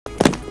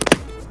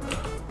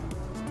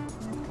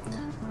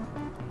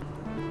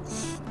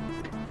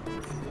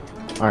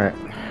Alright,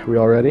 we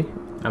all ready?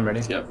 I'm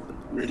ready. Yep,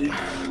 ready.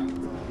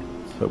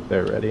 Hope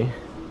they're ready.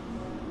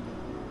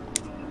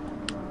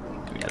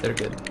 Yeah, they're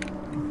good.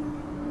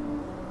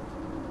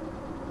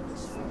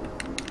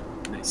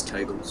 Nice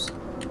titles.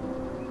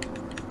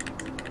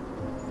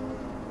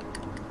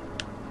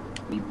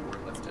 Need more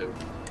left out.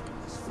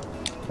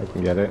 I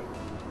can get it.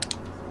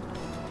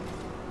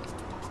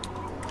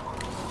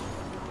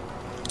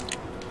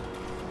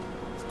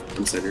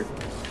 I'm center.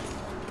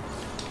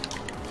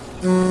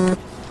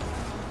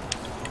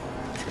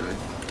 Try.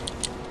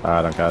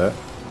 I don't got it.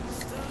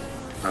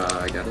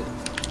 I got it.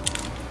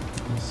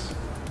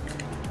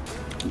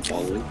 I'm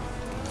following.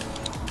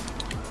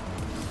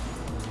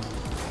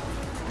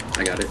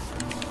 I got it.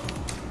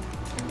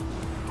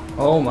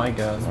 Oh my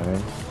god.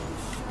 Alright.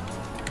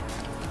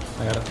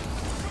 I got it.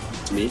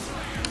 To me.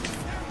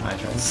 My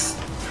turn.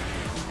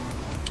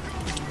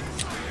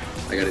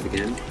 I got it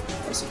again.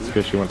 Possibly.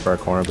 Because she went for a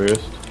corner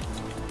boost.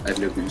 I have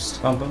no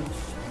boost. Bump him.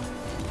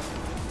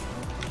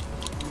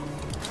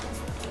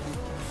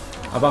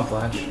 I'll bump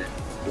flash.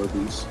 No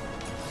boost.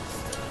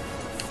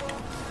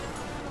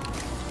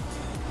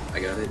 I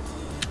got it.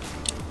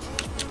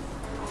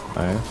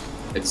 Nice.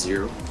 I have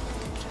 0.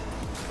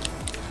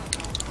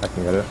 I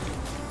can get it.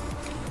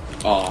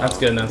 Oh, That's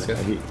good, that's good.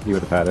 He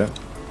would have had it.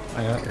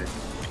 I got it. Okay.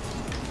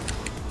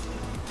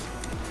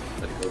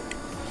 Let it go.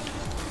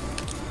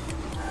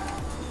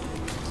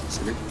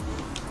 Center.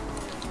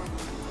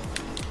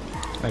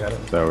 I got it.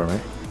 It's over,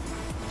 mate.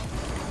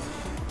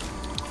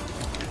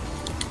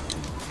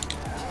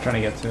 Trying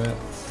to get to it.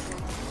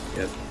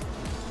 Yep.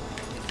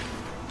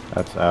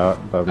 That's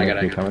out, but I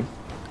got me it. coming.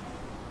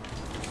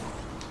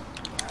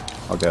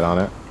 I'll get on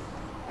it.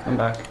 I'm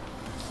back.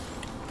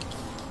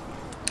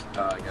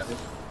 I got it.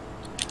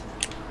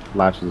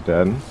 Latch is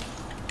dead.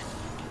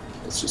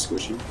 It's just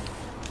squishy.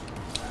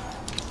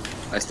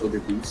 I still do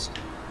boost.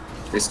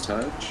 This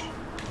touch.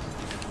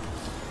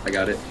 I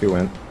got it. He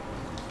went.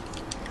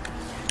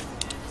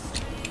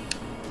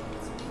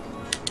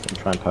 I'm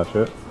trying to touch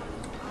it.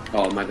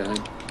 Oh, my bad.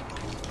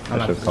 I'm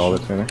I out should have called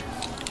it sooner.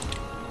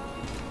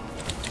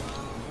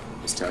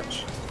 This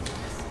touch.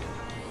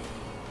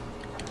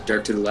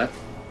 Dark to the left.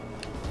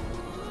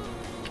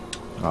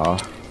 Oh,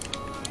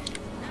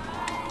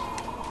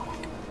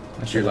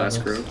 That's your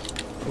last grow.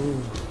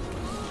 Ooh.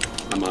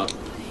 I'm up.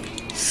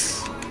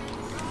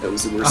 That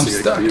was the worst I'm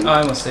thing stuck. I could do.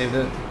 I almost saved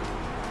it.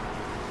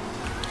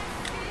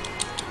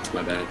 It's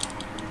my bad.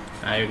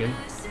 Ah, you're good.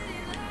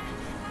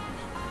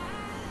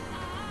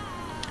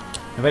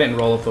 If I didn't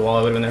roll up the wall,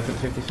 I would have been there for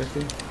the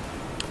 50-50.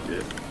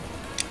 Yeah.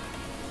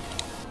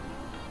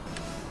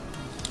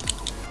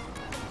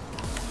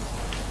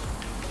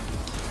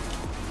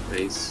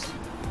 Nice.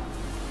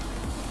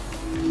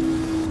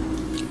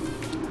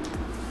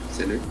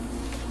 Center.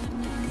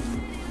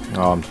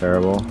 oh, I'm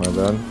terrible. My bad.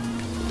 No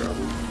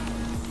problem.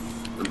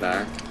 I'm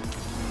back.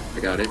 I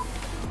got it.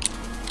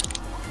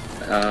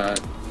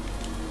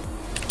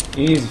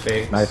 Easy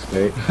fake. Nice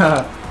fake.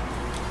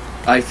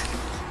 I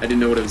didn't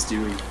know what I was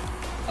doing.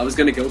 I was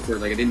gonna go for it,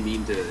 like I didn't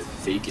mean to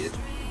fake it.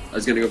 I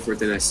was gonna go for it,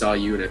 then I saw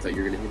you and I thought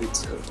you were gonna hit it,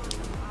 so.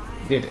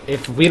 Dude,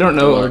 if we don't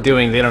know what we're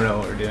doing, they don't know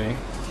what we're doing.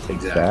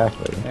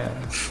 Exactly. Yeah.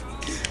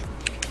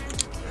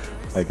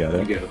 I get You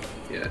it. go.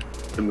 Yeah.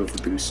 I'm going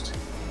for boost.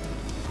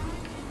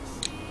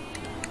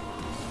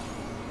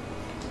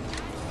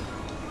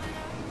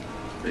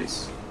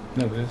 Nice.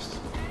 No boost.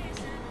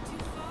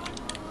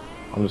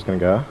 I'm just gonna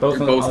go. Both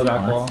You're on both the in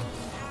back armor. wall.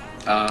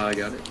 I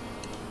got it.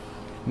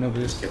 No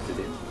boost. Kept it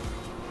in.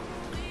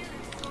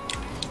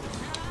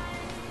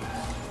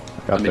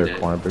 Got I'm in their it.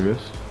 corner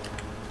boost.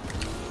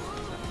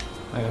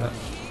 I got it.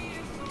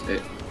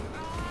 Hey,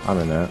 I'm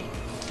in it.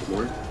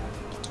 one more.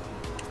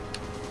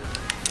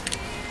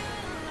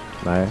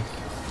 Nice.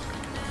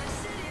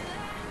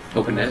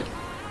 Open net.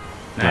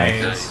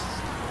 Nice. Nice.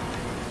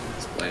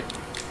 Let's play.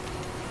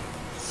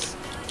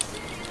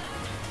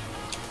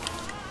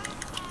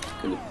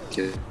 Gonna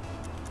kill it.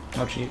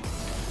 I'll cheat.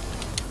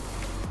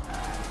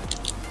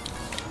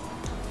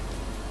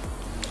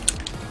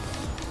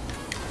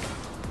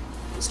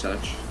 This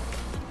touch.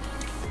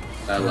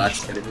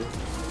 Latch headed it.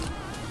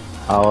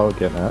 I'll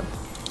get that.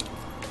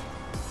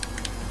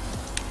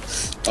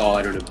 Oh,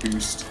 I don't know.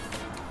 Boost.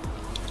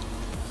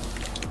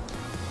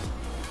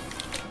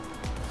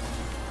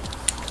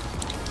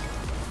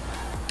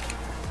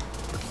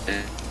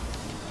 Eh.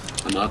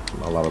 I'm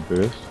up. A lot of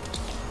boost.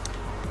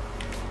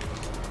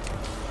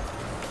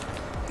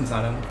 It's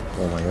not him.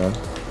 Oh my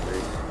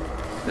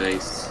god.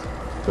 Nice.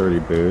 30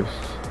 boost.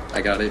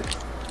 I got it.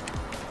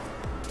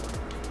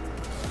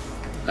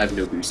 I have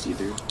no boost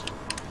either.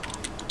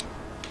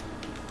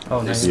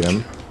 Oh, nice. See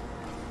him.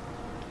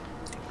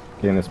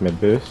 Getting this mid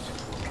boost.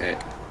 Okay.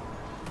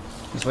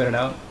 Just wait it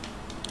out.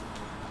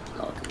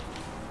 Oh, okay.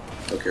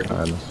 Oh, careful.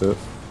 I missed it.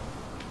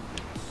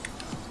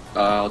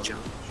 I'll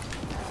jump.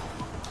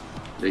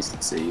 Nice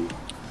save.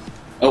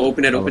 Oh,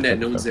 open it, open it.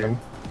 No one's there.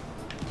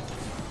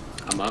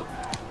 I'm up.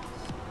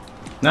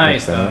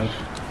 Nice, Nice dog.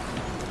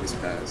 finish. Nice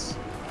pass.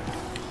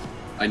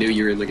 I knew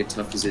you were in like a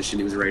tough position.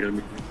 He was right on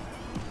me.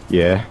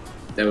 Yeah.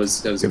 That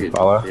was a Good good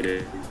follow.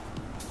 hit.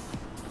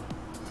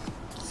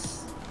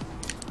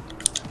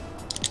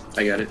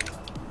 I got it.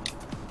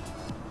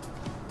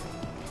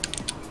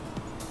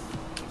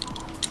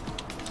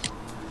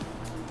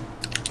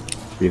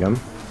 Beat him.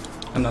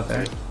 I'm not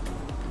there.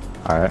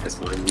 Alright. That's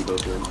fine. We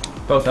both win.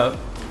 Both up.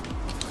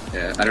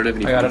 Yeah, I don't have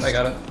any. I got it. boost. I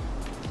got it.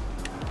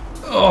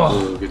 Oh.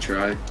 Oh, good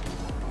try.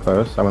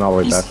 Close. I went all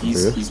the way back to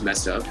boost. He's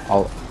messed up.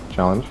 I'll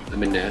challenge.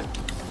 I'm in net.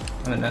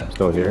 I'm in net.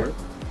 Still here.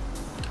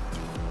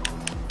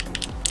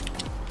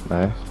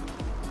 Nice.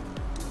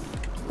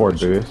 Forward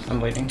boost.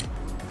 I'm waiting.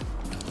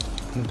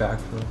 I'm back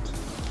foot.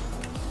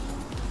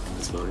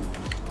 That's fine.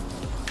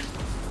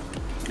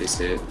 Nice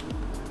hit.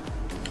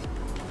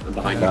 I'm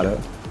behind Got you. it.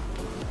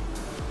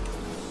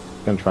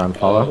 Gonna try and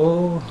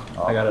follow.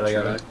 Oh. I got it. I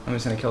got try. it. I'm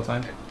just gonna kill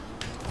time.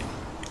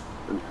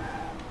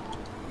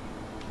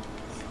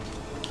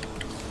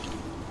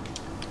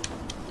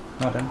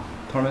 Not in.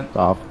 Torment.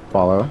 Stop.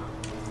 Follow.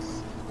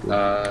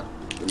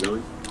 I'm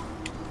going.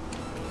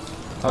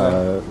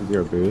 Okay.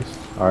 0 boost.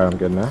 Alright, I'm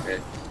good now. Okay.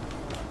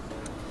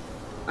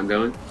 I'm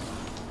going.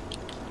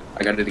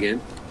 I got it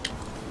again.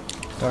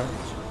 Dark.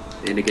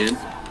 And again.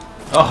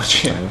 Oh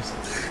shit. Nice.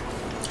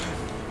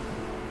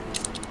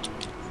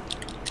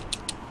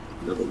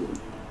 Another one.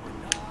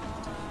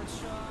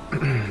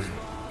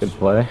 Good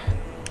play.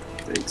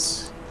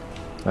 Thanks.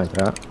 Like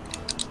that.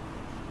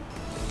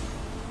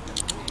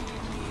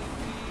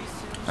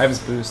 I have his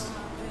boost.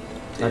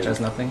 Not Damn.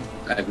 just nothing.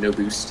 I have no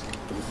boost.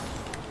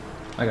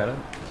 I got it.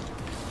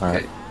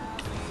 Alright. Okay.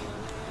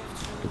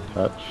 Good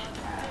touch.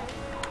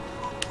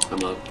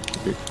 I'm up.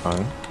 Good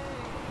fine.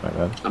 My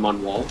bad. I'm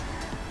on wall.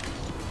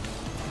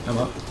 I'm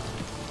up.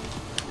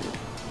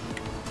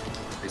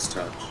 Nice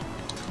touch.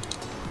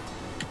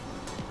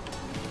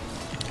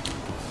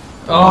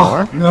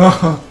 Oh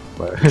no!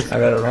 Close. I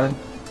got it run.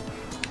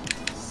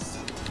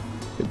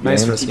 Good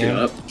Nice game. for a Keep scam. it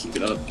up. Keep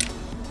it up.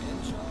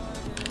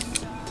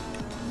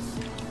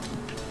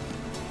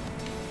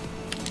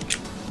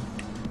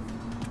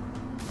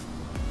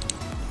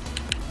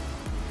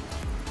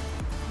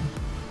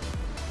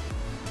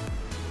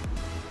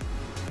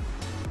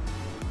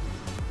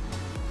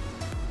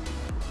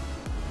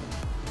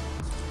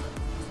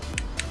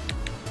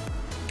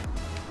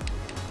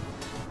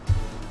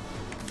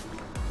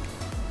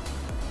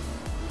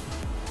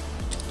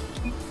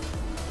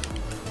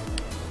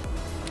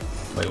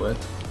 Wait, what?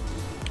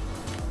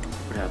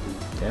 What happened?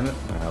 Damn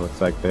it.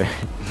 Looks like they.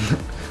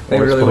 They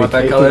Orange really want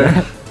that taking color.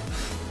 it.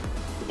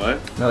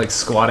 What? They're like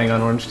squatting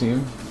on orange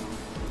team.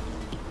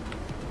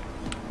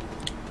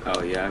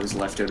 Oh yeah, I was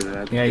left out of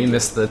that. Yeah, you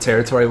missed the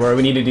territory where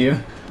we needed you.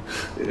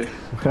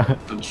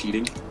 I'm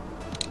cheating.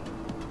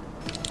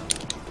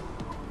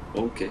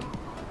 Okay.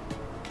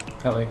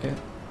 I like it.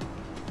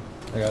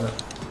 I got it.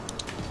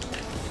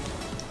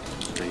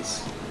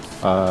 Nice.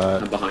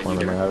 I'm behind one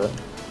you of them there. have it.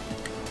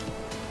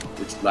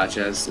 Which latch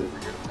has?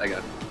 I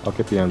got I'll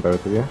get the end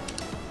both of you.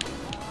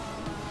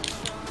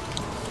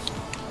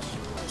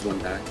 one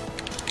back.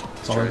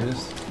 It's all it Sure.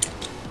 is.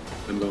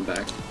 I'm going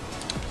back.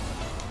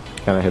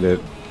 Kinda hit it.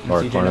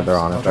 Or TJ corner, they're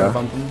on I'll it try to there.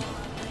 bump him.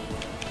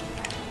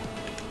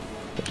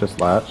 Just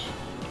latch.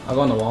 I'll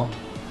go on the wall.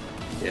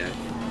 Yeah.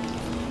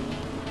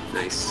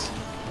 Nice.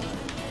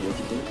 What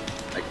you doing?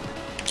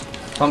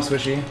 I- Pump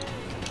squishy.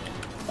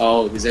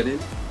 Oh, is that it?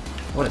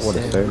 What a What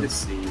a save. save. Let's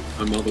see.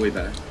 I'm all the way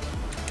back.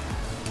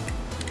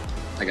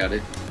 I got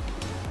it.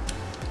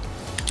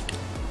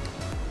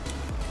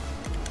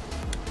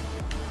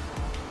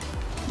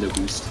 No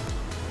boost.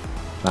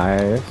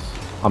 Nice.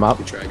 I'm up.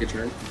 Good try, good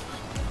try.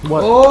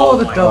 What? Oh,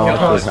 the my double God.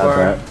 crossbar.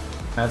 Had that.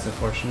 That's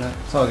unfortunate.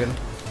 It's all good.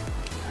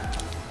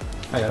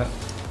 I got it.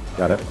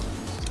 Got it.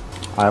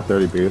 I have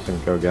 30 boost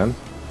and go again.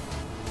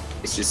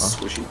 It's just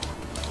squishy.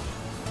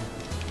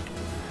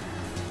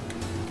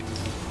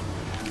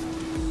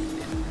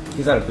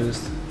 He's out of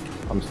boost.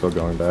 I'm still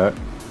going back.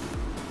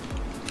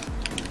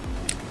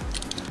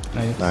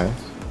 Nice. Nice.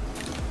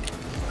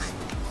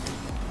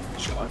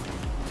 Shot.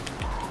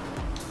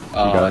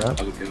 got I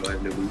that? would go. I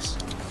have no boost.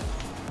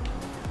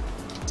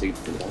 Take it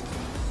to the wall.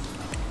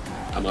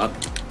 I'm up.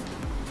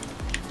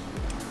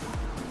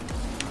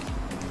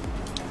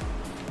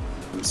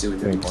 I'm assuming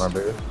no Getting corner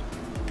boost. boost.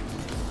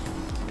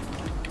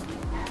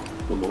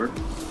 One more.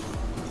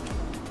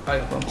 I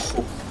got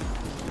him.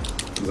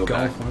 I'm going Go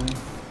back. for me.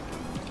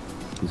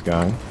 He's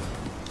going.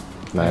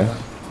 Nice.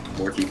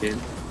 More if you can.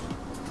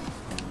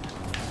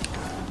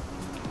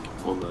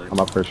 Oh my. I'm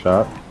up for a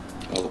shot.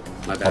 Oh,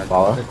 my I'll bad.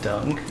 follow. The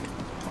dunk.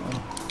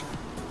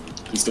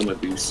 He stole my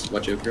boost.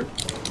 Watch out, girl.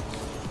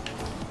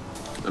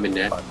 I'm in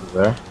net. Is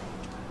there?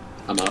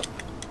 I'm up.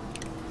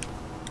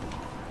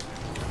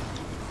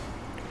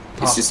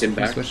 Pop. It's just him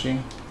back.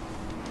 Squishy.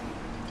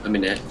 I'm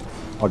in net.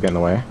 I'll get in the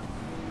way.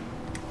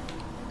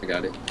 I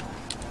got it.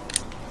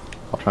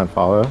 I'll try and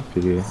follow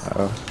if he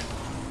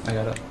I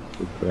got it.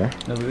 is clear.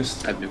 No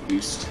boost. I have no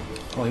boost.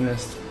 Oh, you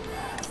missed.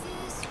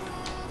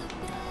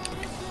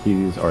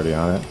 He's already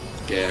on it.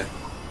 Yeah.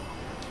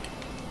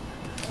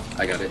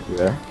 I got it. You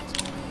there?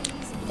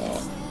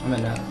 Oh, I'm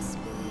in net.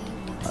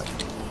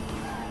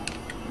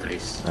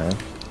 nice. Nice.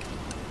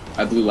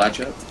 I blew latch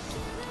up.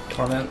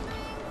 Torment.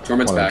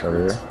 Torment's Torment's over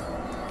backwards. here.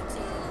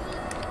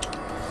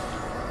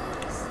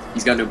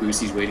 He's got no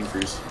boost, he's waiting for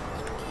his...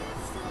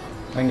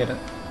 I can get it.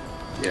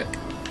 Yeah.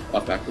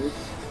 Off backward.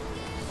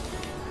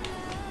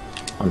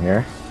 I'm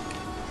here.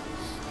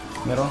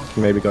 Middle.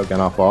 Maybe go again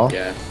off wall.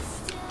 Yeah.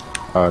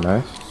 Oh,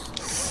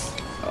 nice.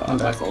 I'm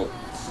My back. fault.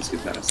 Let's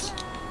get past.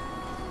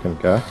 Good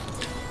go.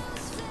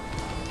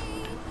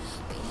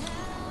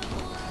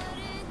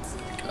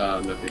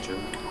 No picture.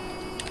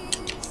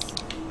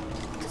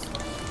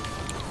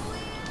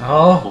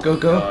 Oh, go, my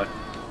go. God.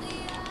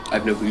 I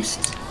have no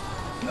boost.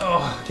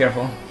 Oh,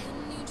 careful.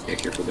 Yeah,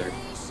 careful there.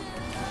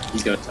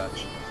 He's got a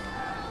touch.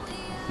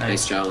 Nice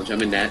Nice. challenge.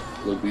 I'm in net.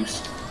 Low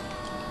boost.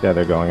 Yeah,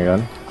 they're going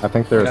again. I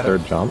think they're a Got it.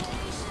 third jump.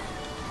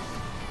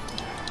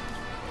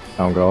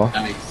 Down goal.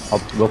 Nice.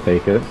 We'll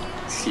take it.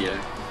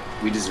 Yeah.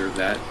 We deserve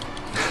that.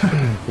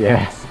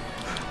 Yeah.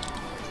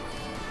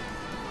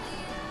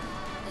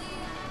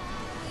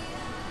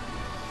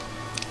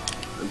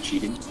 I'm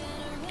cheating.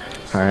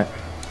 Alright.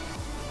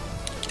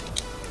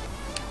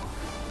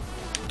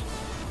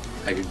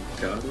 I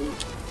got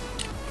it.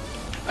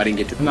 I didn't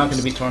get to I'm not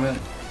boost. gonna beat Torment.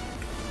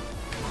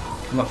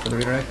 I'm up for the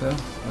redirect though.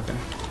 Okay.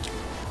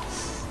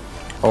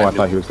 Oh, I have no-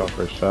 thought he was going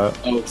for a shot.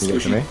 Oh, Can you get to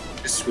squishy. me?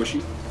 It's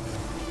squishy.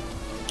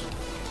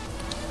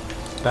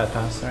 Bad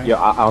pass, sorry.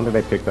 Yeah, I don't think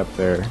they picked up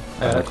their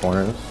Yeah.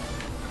 corners.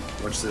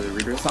 Watch the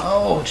redirect.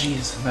 Oh,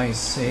 jeez. Nice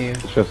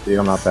save. It's just you,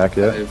 I'm not back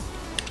yet.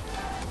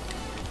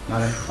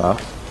 Not in.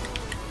 Stop.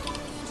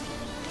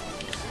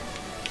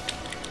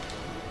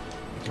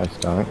 Nice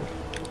dunk.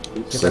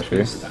 Oops. Get that Squishy.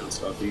 boost.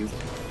 Bounce off you.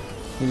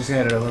 You just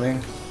gonna hit it over me.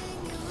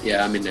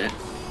 Yeah, I'm in net.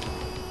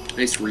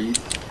 Nice read.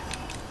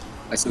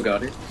 I still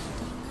got it.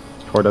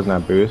 Tor doesn't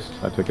have boost.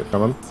 I took it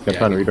from him. Can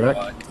try and redirect.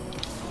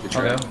 Good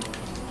try. Okay.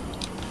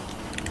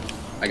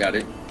 I got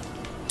it.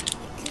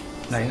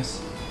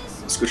 Nice.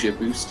 Squishy up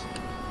boost.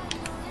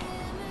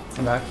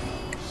 I'm back.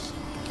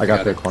 I got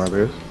Got their it. corner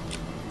boost.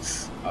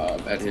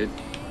 Bad hit.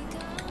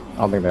 I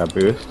don't think they have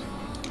boost.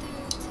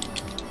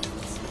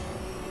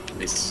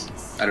 Nice.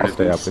 I don't I'll have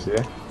stay up boost. with you.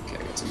 Okay,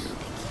 I got some.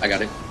 I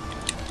got it.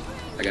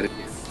 I got it.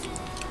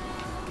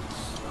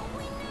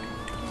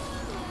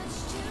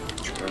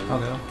 I'll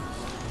go.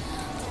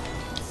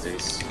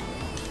 Nice.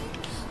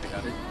 I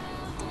got it.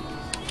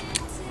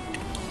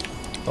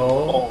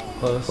 Oh,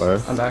 close.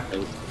 Close. I'm back.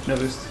 Oh, No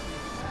boost.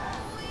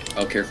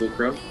 oh, careful,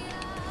 Crow.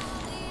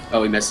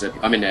 Oh, we messed up.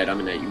 I'm in net. I'm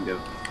in net. You can go.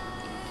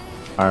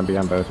 R&B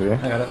on both of you.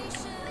 I got it.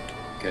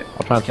 Okay.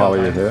 I'll try and Kill follow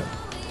your time. hit.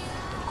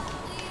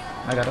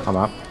 I got it. I'm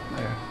up.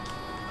 Okay.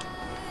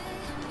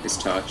 Nice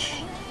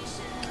touch.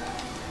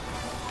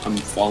 I'm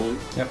following.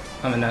 Yep,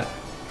 I'm in net.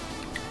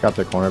 Got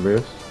their corner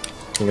boost.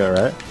 You got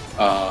it right?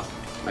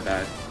 My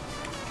bad.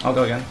 I'll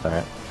go again.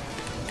 Alright.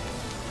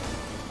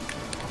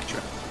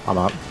 Try. I'm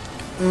up.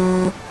 I'll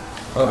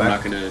go I'm back.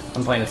 not gonna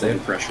I'm playing it feel the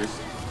safe. pressure.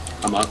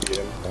 I'm up.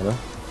 Kinda.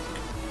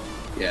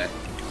 Yeah.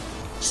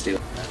 Stay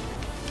like that.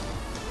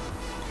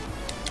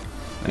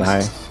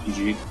 Nice.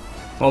 GG.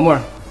 One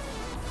more.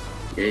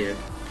 Yeah, yeah.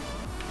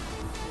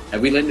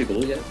 Have we let in a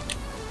goal yet?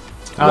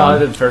 I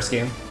did the first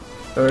game.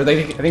 Or I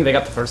think they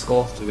got the first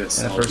goal So we got in the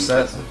solid first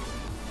set. defense.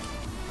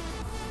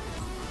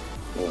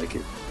 I like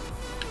it.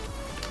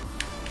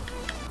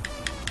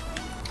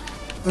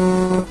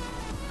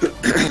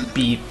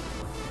 Beat.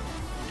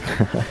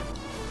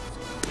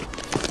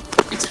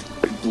 It's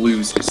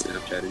Blues who's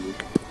Snapchatting me.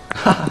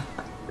 God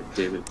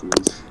damn it,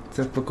 Blues.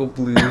 Typical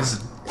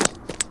Blues.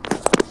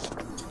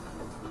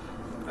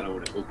 I don't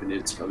want to open it.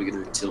 It's probably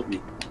gonna tilt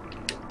me.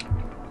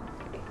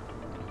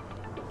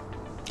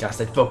 Gotta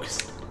stay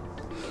focused.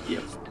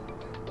 Yep.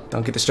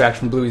 Don't get distracted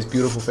from Bluey's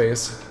beautiful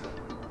face.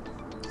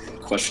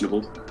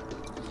 Questionable.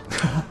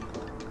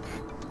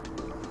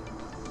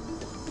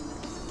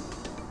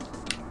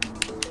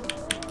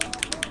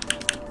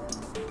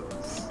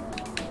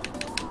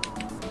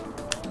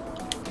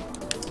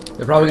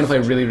 They're probably gonna play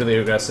really, really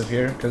aggressive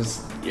here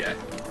because Yeah.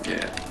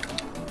 Yeah.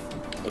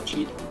 I'll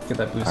cheat. get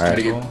that boost.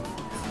 Alright. Goal.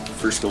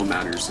 First goal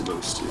matters the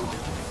most too.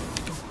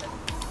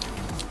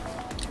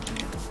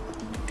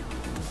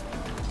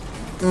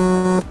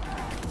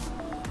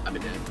 I'm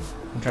in net.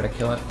 I'm trying to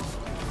kill it.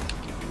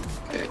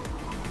 Okay.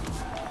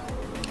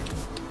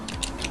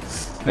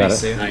 Got Nice it.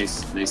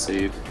 save. Nice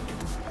save.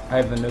 I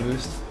have the no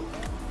boost.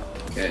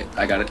 Okay,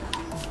 I got it.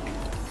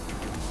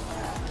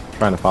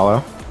 Trying to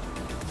follow.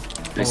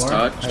 Nice One more.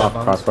 touch. I got Off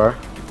bombs. crossbar.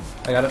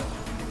 I got it.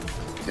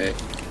 Okay,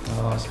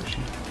 Oh, squishy.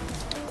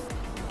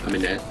 I'm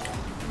in net.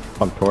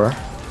 Bump Tor.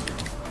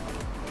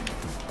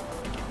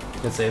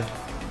 Good save.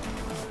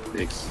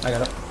 Thanks. I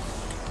got it.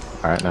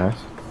 Alright, nice.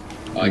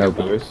 Oh, I No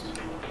got boost.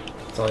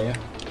 That's all you.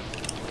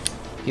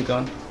 Keep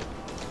going.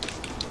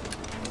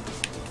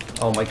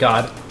 Oh my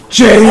god.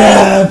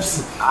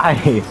 Jknaps!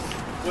 Nice.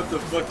 What the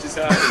fuck just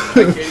happened?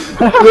 I can't even.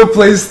 The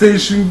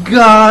PlayStation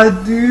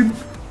God, dude.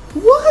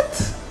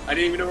 What? I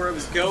didn't even know where I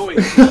was going.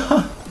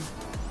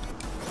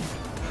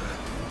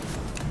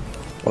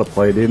 What a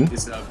play, dude.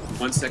 It's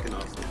 1 second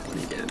off the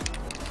 20 again.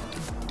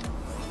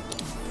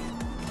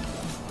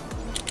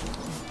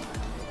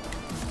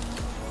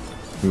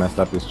 He messed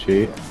up his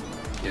cheat.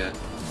 Yeah.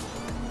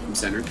 I'm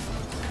centered.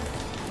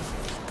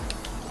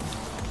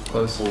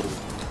 Close.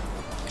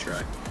 Oh.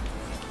 Try.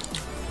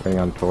 Waiting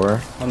on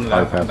Tor. On the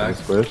Probably back, on the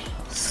passing the back.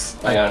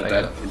 squish. I got it, I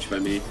bad got it. pinch by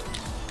me.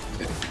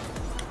 Okay.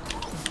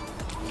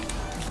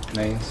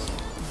 Nice.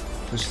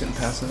 Just getting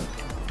past it.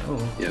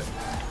 Oh. Yep.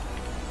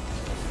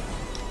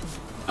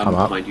 I'm I'm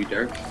up. behind you,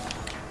 Dark.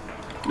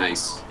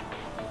 Nice.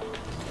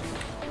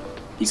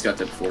 He's got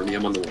that before me.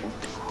 I'm on the wall.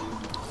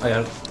 I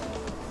got it.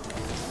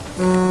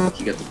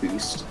 He got the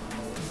boost.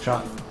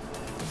 Shot.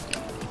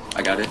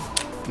 I got it.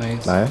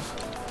 Nice. Nice.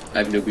 I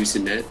have no boost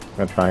in net. I'm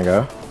gonna try and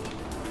go.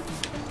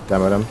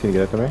 Demoed him. Can you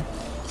get it to me?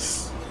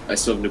 I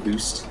still have no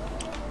boost.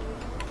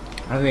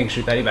 I don't think you can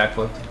shoot that. He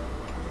backflipped.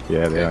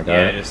 Yeah, they don't got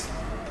Yeah, it. just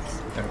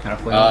got kind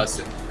of flipped.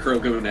 So Crow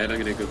go net. I'm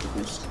gonna go for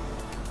boost.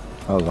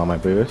 That was on my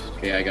boost.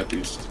 Okay, I got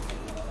boost.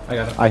 I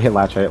got it. I hit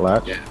latch,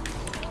 Yeah.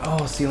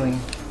 Oh, ceiling.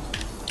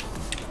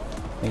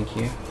 Thank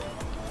you.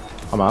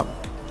 I'm up.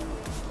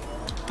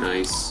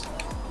 Nice.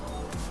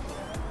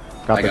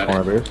 Got I the got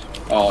corner it. boost.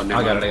 Oh, no.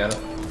 I got it. I got it.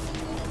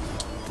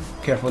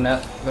 Careful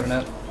net. Go to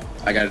net.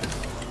 I got it.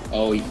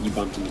 Oh, you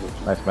bumped into it.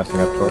 Nice messing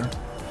up Tor.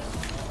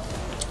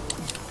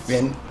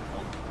 In.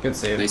 Good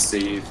save. Nice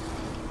save.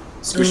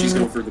 Squishy's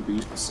going for the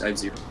boost. I have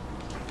 0.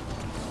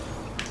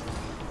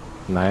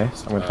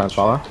 Nice. I'm gonna try and Ouch.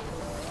 follow.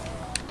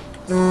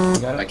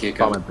 You got I it? can't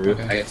Follow go. my boost.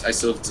 Okay. I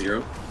still have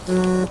 0.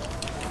 Oh,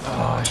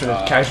 I should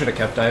have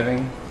kept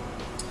diving.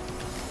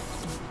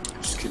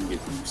 I just couldn't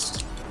get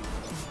boost.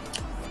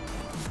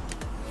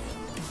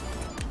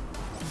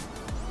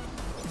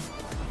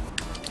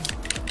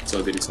 So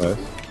a bit Nice.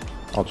 expensive.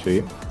 I'll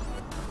cheat.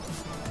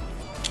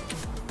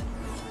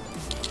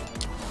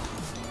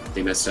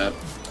 They messed up.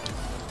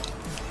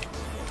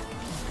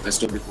 I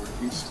still get one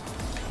boost.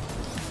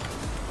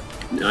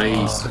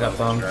 Nice. Oh, I got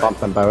bummed. Right. Bump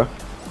them both.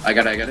 I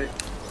got it.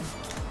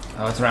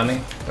 Oh, it's around me.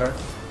 Dark.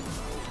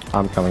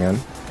 I'm coming in.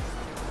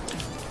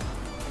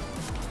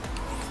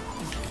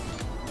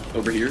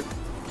 Over here.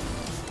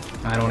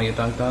 I don't want to get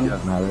dunked on.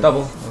 Doesn't matter.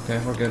 Double.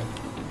 Okay, we're good.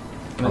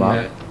 I'm in Come on.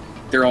 net.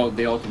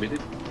 They all committed.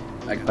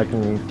 I got I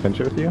can pinch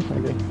it with you,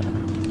 maybe?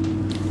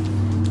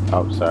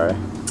 Oh, sorry.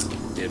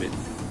 Damn it.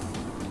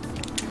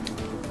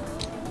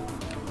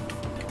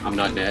 I'm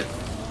not net.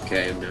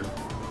 Okay, I am now.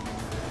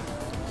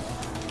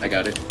 I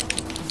got it.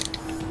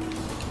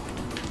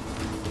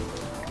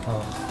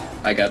 Oh,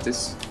 I got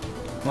this.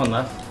 one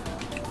left.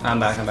 I'm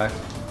back. I'm back.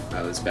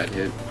 That was a bad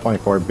hit.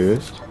 24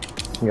 boost.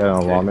 You get it on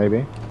the Okay. wall,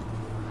 maybe?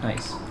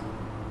 Nice.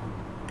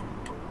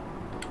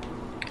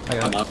 I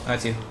got I'm it. up.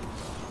 That's you.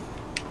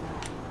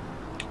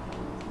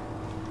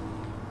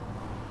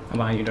 I'm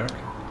behind you, Dark.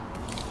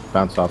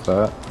 Bounced off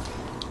that.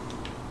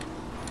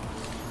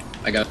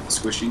 I got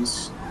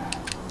squishies.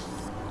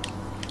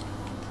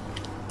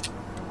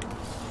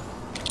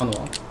 On the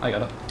wall. I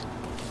got it.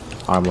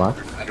 Arm lock.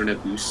 I don't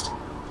have boost.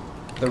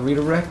 The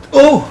redirect.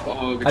 Oh!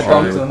 Oh, good I try.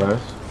 bumped Really him.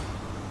 close.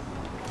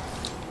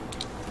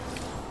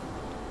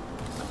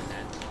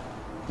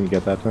 Can you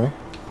get that to me?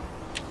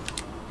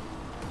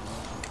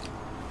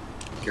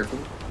 Careful.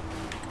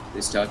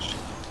 Nice touch.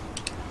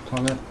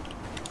 Torment.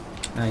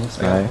 Nice.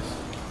 I got it. Nice.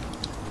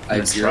 I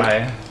have 0.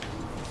 Try.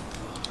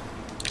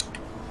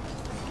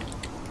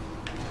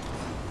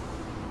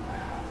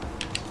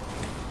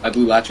 I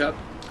blew latch up.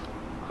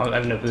 Oh, I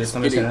didn't know this.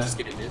 I'm Just just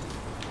get gonna. it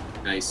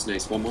in. Nice,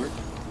 nice. One more.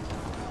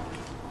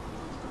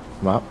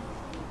 I'm up.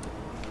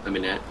 I'm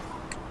in net.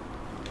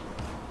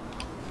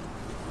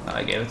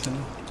 I gave it to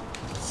him.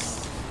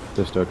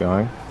 Just still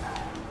going.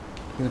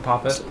 You can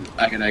pop it.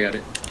 I got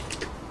it.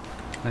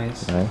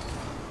 Nice. Nice.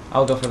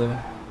 I'll go for the.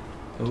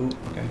 Ooh,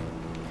 okay.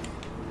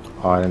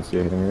 Oh, I didn't see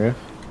you hitting the roof.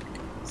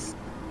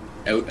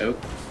 Out.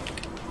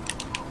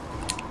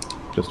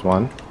 Just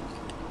one.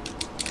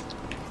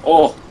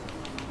 Oh!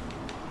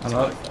 I'm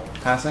up.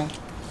 Passing.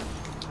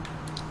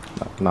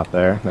 Not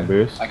there. No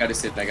boost. I got a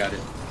sit. I got it.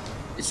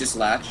 It's just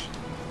latch.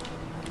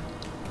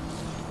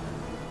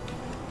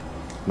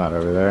 Not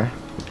over there.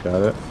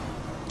 Got it.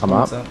 I'm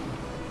What's up.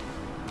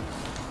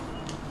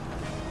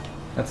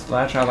 That's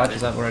latch. Our latch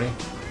is up already.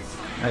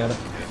 I got it.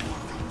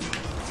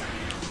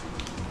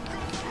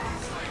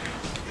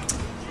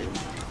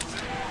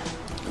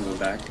 I'm going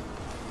back.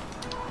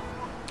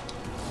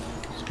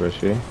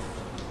 Squishy.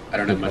 I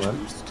don't have much Good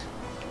boost.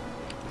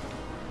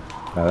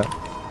 Got it.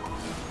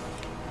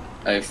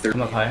 I have 30.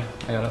 I'm up high.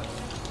 I got it.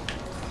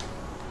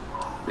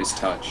 Nice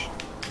touch.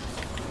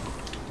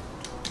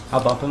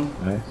 I'll bump him.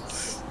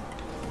 Nice.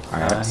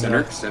 Alright.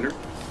 Center. Yeah. Center.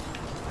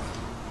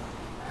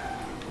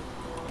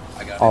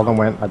 I got All it. of them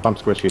went. I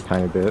bumped Squishy a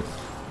tiny bit.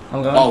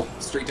 I'm going. Oh,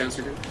 straight down,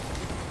 straight down.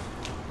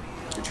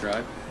 Good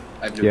try.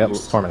 I have no Yeah,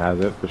 boost. Foreman has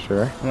it for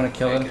sure. I'm gonna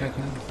kill it if Okay. I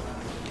can.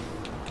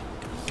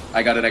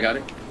 I got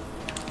it.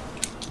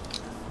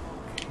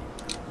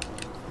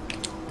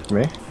 For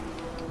me?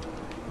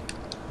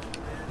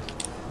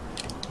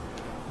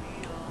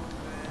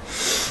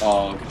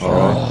 Oh, good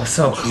try. Oh,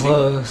 so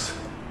close.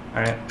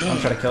 Alright, I'm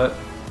trying to kill it.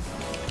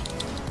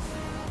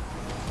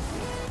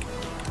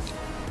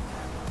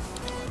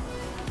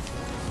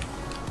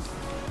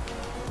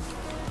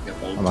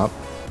 Got bumped. I'm up.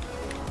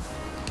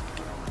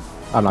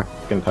 I'm not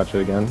gonna touch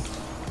it again.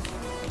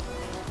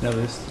 No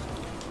boost.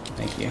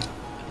 Thank you.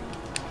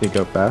 You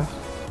go fast.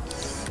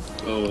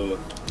 Oh,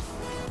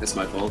 that's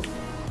my fault.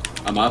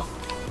 I'm up.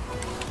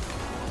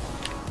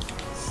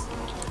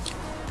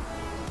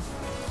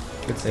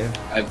 Good save.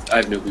 I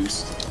have no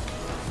boost.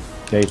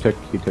 Yeah,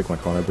 you took my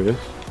corner boost.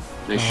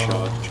 Nice Oh.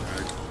 shot,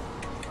 Chad.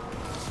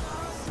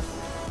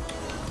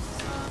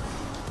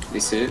 They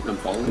sit. I'm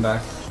falling. I'm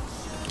back.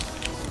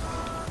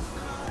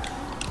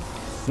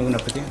 Moving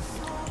up with you.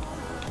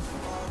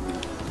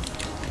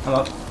 I'm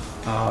up.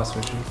 Oh,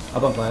 switching.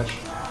 I'll bump flash.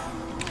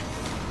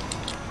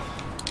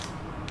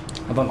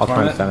 I'll bump I'll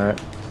try and Torment. center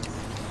it.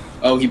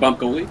 Oh, he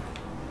bumped goalie.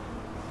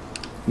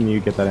 Can you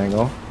get that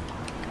angle?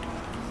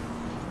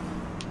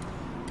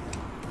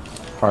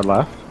 Hard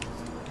left.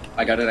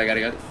 I got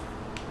it.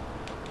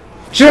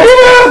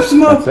 Jknaps,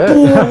 my That's it.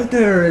 boy!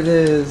 There it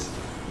is.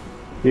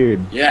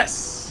 Dude,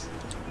 Yes.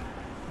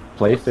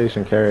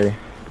 PlayStation carry.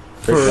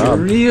 Good For job.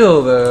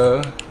 real,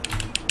 though.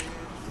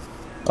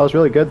 That was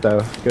really good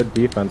though. Good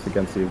defense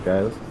against these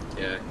guys.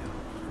 Yeah.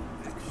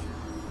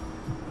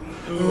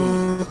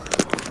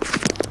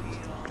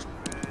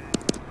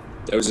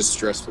 That was a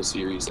stressful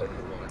series. I don't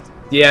know why.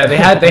 Yeah, they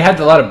had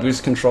a lot of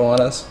boost control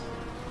on us.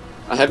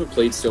 I haven't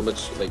played so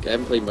much. Like I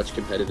haven't played much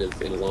competitive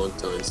in a long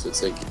time, so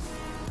it's like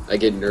I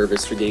get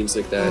nervous for games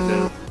like that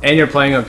now. And you're playing a